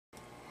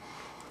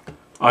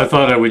I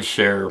thought I would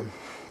share.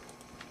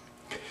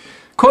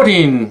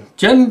 Quoting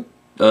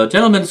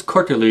Gentleman's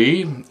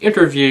Quarterly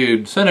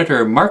interviewed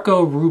Senator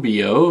Marco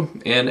Rubio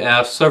and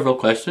asked several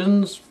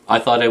questions. I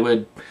thought I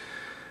would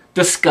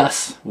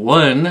discuss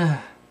one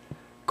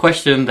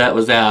question that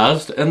was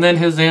asked and then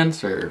his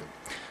answer.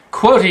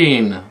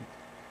 Quoting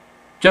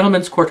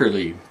Gentleman's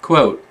Quarterly,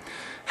 quote,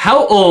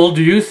 "How old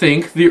do you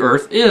think the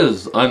Earth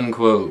is?"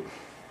 unquote.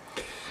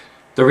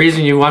 The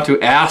reason you want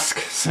to ask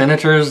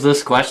senators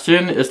this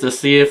question is to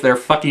see if they're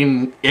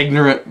fucking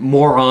ignorant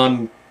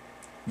moron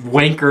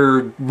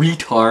wanker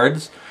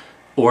retards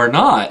or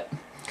not.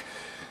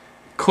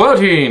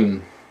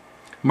 Quoting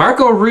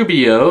Marco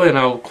Rubio, and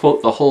I'll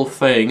quote the whole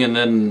thing and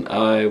then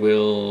I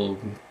will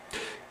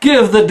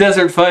give the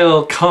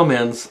Desertphile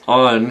comments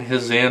on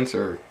his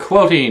answer.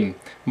 Quoting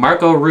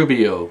Marco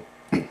Rubio,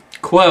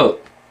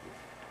 quote,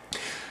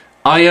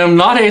 "I am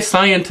not a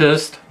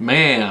scientist,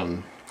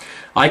 man.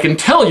 I can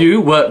tell you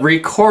what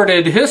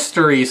recorded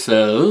history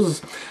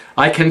says.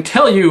 I can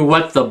tell you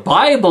what the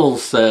Bible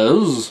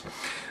says.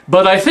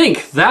 But I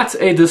think that's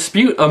a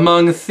dispute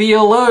among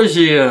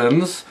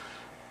theologians.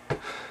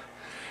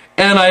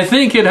 And I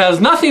think it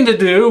has nothing to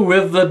do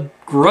with the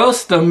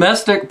gross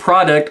domestic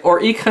product or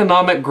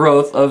economic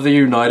growth of the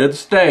United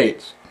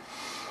States.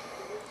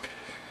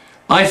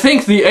 I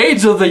think the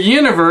age of the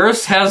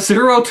universe has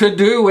zero to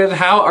do with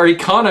how our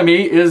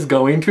economy is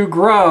going to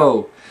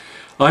grow.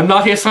 I'm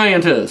not a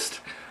scientist.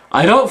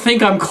 I don't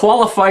think I'm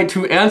qualified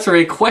to answer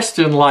a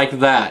question like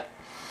that.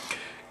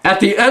 At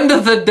the end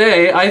of the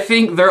day, I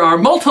think there are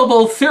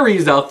multiple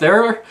theories out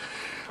there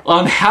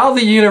on how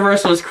the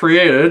universe was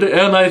created,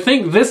 and I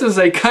think this is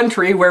a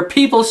country where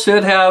people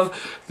should have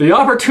the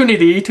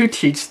opportunity to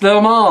teach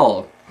them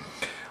all.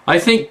 I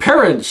think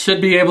parents should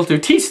be able to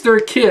teach their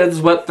kids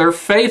what their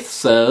faith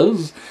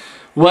says,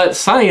 what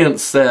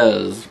science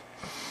says.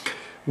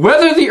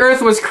 Whether the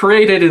Earth was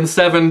created in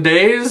 7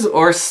 days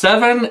or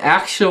 7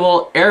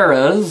 actual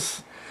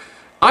eras,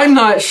 I'm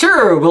not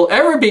sure we'll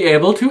ever be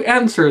able to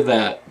answer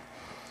that.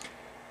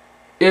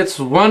 It's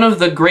one of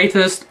the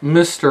greatest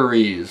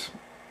mysteries."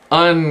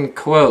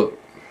 Unquote.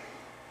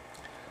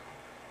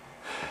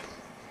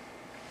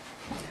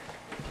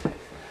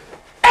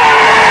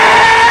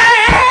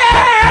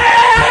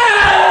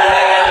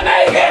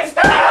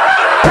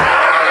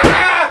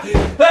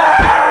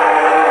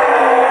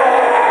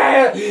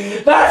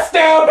 That's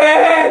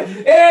stupid!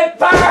 It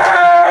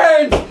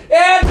burns!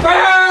 It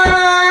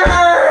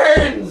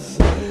burns!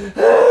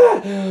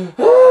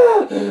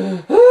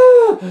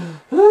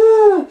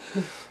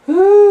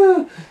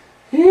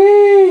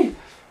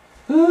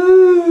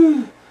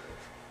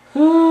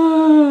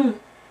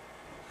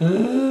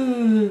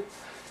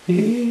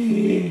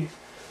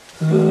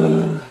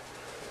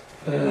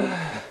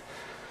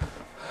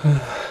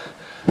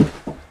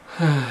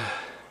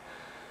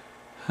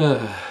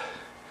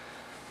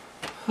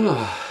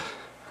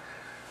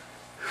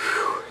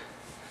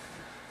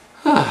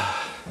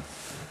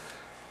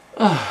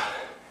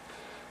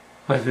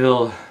 I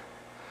feel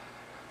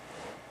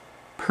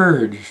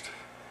purged,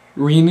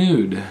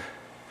 renewed.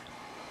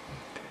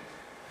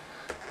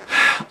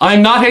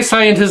 I'm not a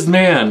scientist,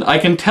 man. I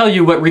can tell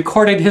you what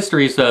recorded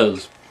history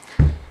says.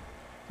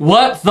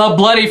 What the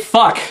bloody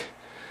fuck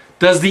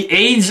does the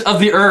age of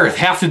the Earth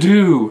have to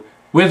do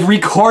with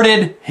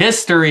recorded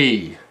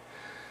history?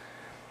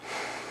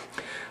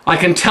 I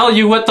can tell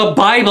you what the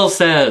Bible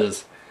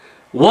says.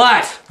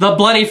 What the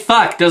bloody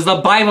fuck does the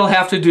Bible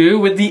have to do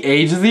with the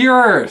age of the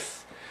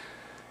Earth?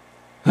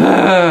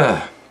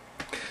 But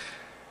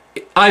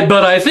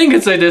I think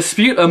it's a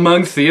dispute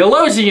among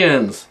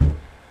theologians.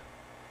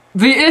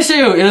 The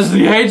issue is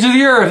the age of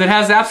the Earth. It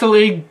has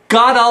absolutely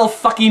god all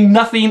fucking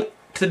nothing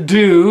to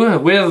do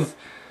with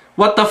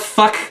what the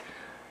fuck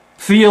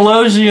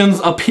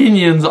theologians'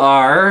 opinions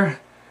are.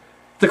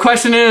 The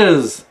question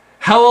is,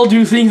 how old do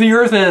you think the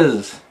Earth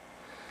is?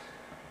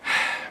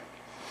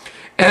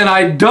 And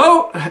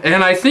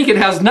I think it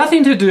has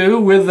nothing to do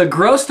with the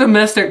gross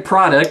domestic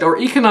product or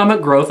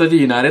economic growth of the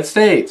United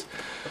States.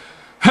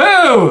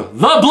 Who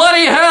the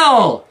bloody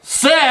hell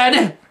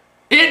said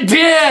it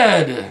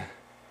did?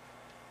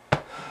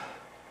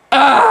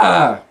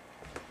 I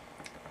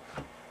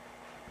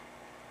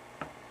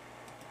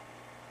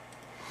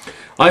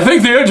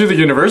think the age of the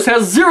universe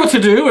has zero to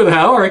do with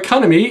how our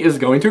economy is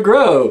going to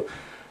grow.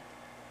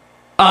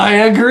 I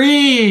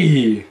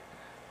agree.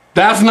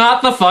 That's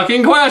not the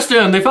fucking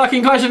question. The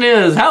fucking question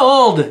is, how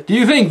old do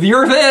you think the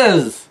Earth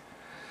is?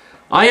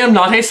 I am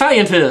not a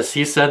scientist.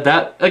 He said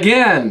that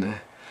again.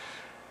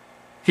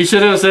 He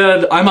should have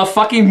said, I'm a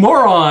fucking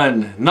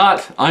moron,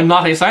 not, I'm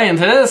not a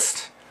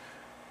scientist.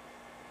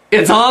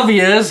 It's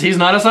obvious he's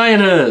not a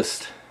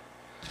scientist.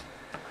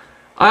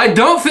 I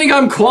don't think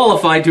I'm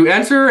qualified to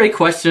answer a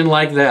question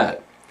like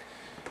that.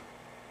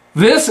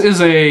 This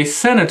is a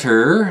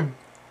senator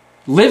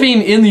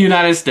living in the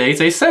United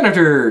States, a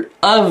senator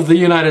of the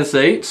United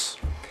States,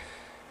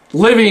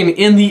 living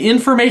in the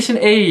information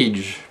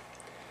age,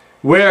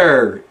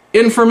 where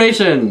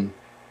information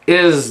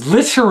is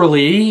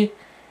literally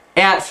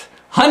at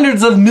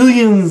hundreds of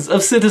millions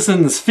of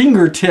citizens'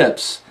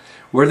 fingertips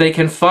where they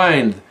can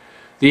find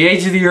the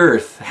age of the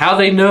Earth, how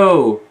they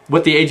know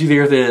what the age of the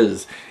Earth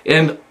is,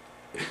 and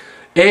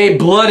a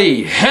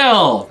bloody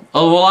hell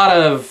of a lot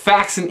of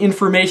facts and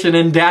information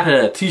and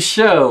data to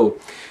show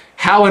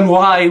how and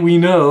why we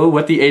know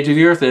what the age of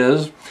the Earth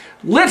is,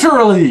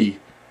 literally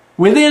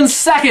within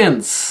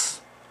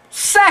seconds.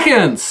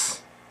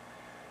 Seconds!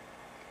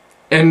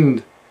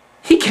 And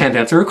he can't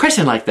answer a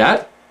question like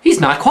that.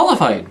 He's not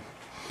qualified.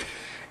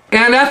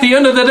 And at the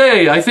end of the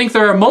day, I think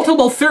there are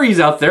multiple theories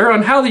out there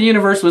on how the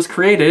universe was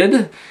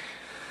created.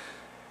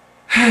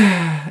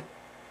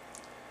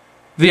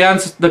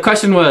 The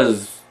question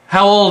was,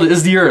 how old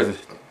is the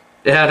Earth?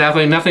 It had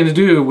absolutely nothing to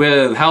do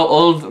with how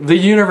old the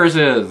universe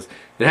is.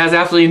 It has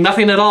absolutely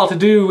nothing at all to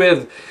do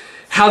with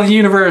how the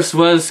universe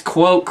was,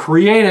 quote,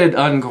 created,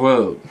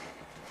 unquote.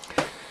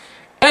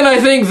 And I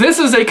think this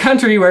is a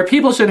country where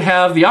people should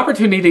have the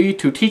opportunity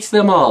to teach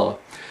them all.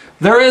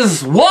 There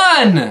is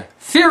one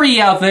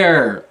theory out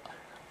there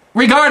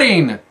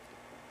regarding,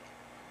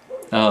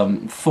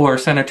 for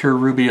Senator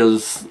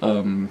Rubio's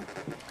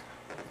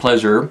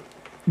pleasure,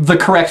 the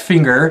correct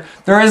finger.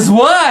 There is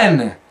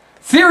one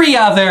theory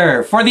out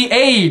there for the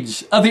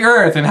age of the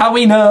Earth and how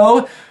we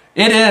know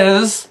it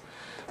is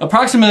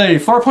approximately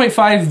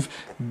 4.5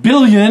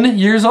 billion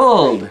years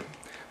old.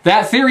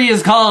 That theory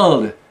is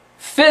called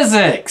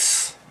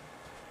physics.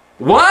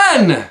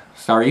 One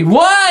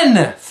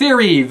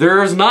theory.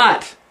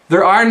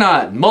 There are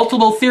not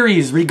multiple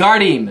theories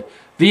regarding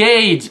the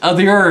age of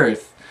the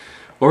Earth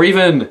or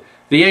even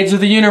the age of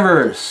the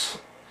universe.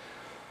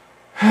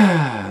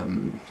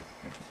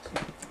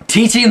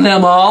 Teaching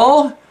them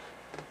all?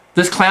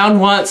 This clown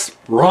wants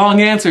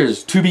wrong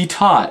answers to be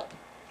taught.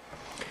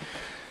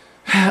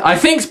 I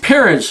think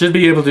parents should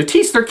be able to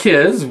teach their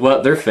kids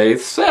what their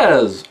faith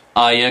says.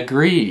 I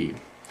agree.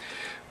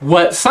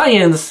 What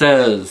science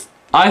says,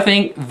 I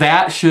think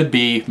that should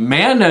be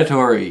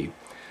mandatory.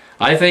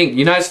 I think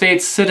United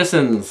States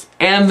citizens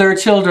and their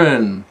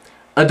children,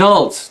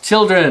 adults,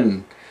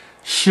 children,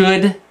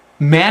 should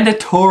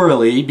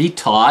mandatorily be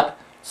taught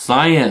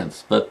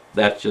science. But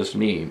that's just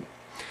me.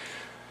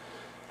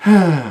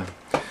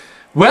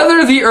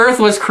 Whether the Earth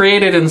was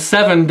created in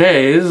 7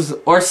 days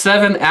or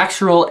 7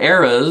 actual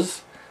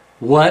eras,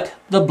 what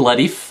the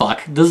bloody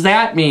fuck does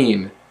that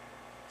mean?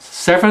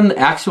 7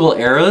 actual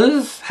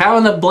eras? How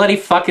in the bloody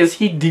fuck is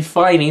he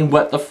defining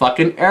what the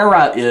fucking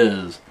era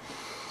is?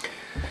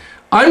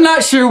 I'm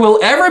not sure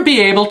we'll ever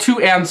be able to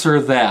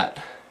answer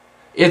that.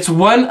 It's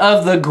one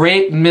of the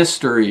great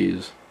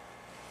mysteries.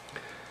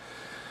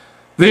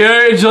 The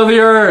age of the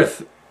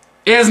Earth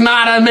is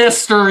not a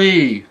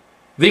mystery.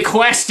 The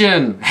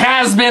question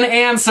has been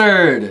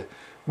answered.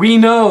 We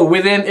know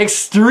within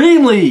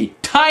extremely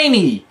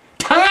tiny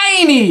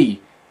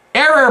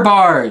error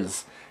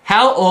bars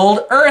how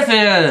old Earth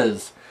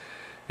is.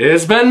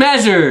 It's been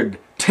measured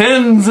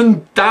tens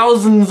and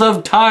thousands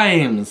of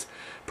times,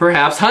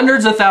 perhaps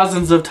hundreds of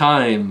thousands of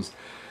times.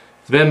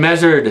 It's been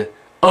measured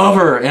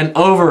over and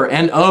over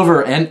and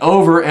over and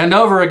over and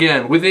over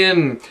again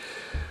within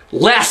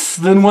less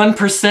than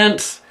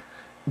 1%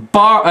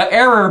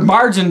 error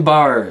margin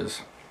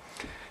bars.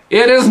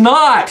 It is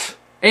not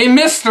a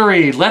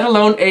mystery, let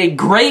alone a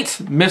great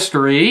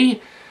mystery,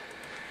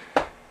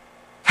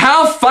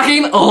 how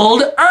fucking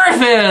old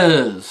Earth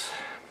is.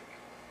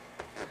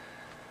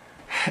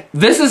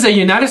 This is a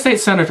United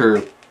States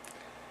Senator.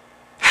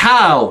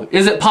 How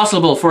is it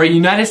possible for a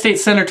United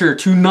States Senator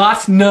to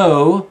not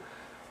know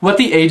what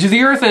the age of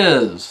the Earth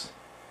is?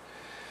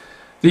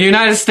 The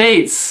United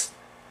States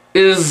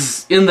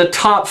is in the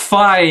top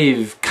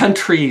 5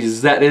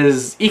 countries that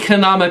is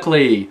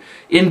economically,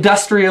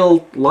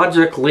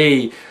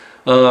 industriologically,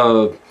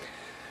 the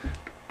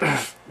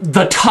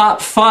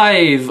top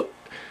 5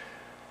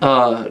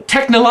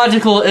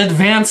 technological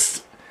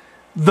advanced,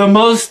 the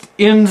most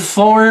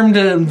informed,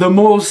 and the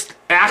most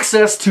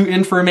access to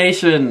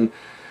information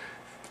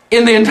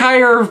in the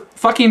entire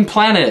fucking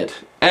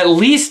planet. At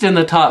least in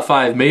the top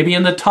 5, maybe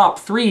in the top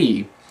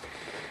 3.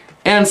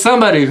 And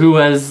somebody who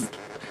was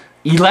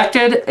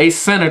elected a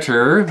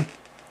senator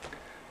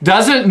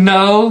doesn't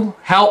know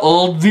how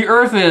old the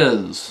Earth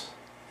is.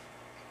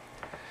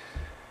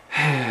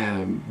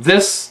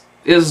 This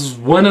is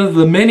one of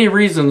the many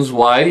reasons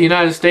why the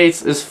United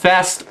States is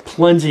fast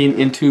plunging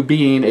into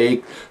being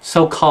a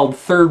so-called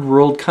third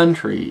world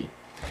country.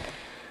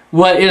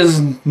 What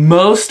is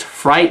most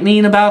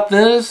frightening about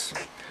this?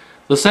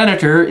 The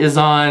senator is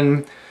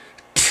on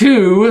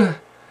 2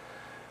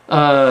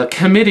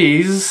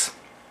 committees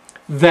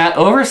that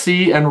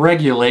oversee and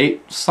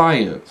regulate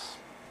science.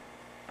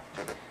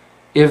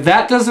 If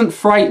that doesn't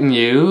frighten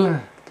you,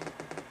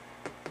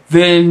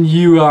 then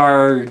you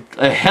are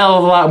a hell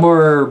of a lot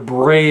more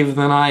brave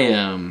than I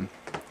am.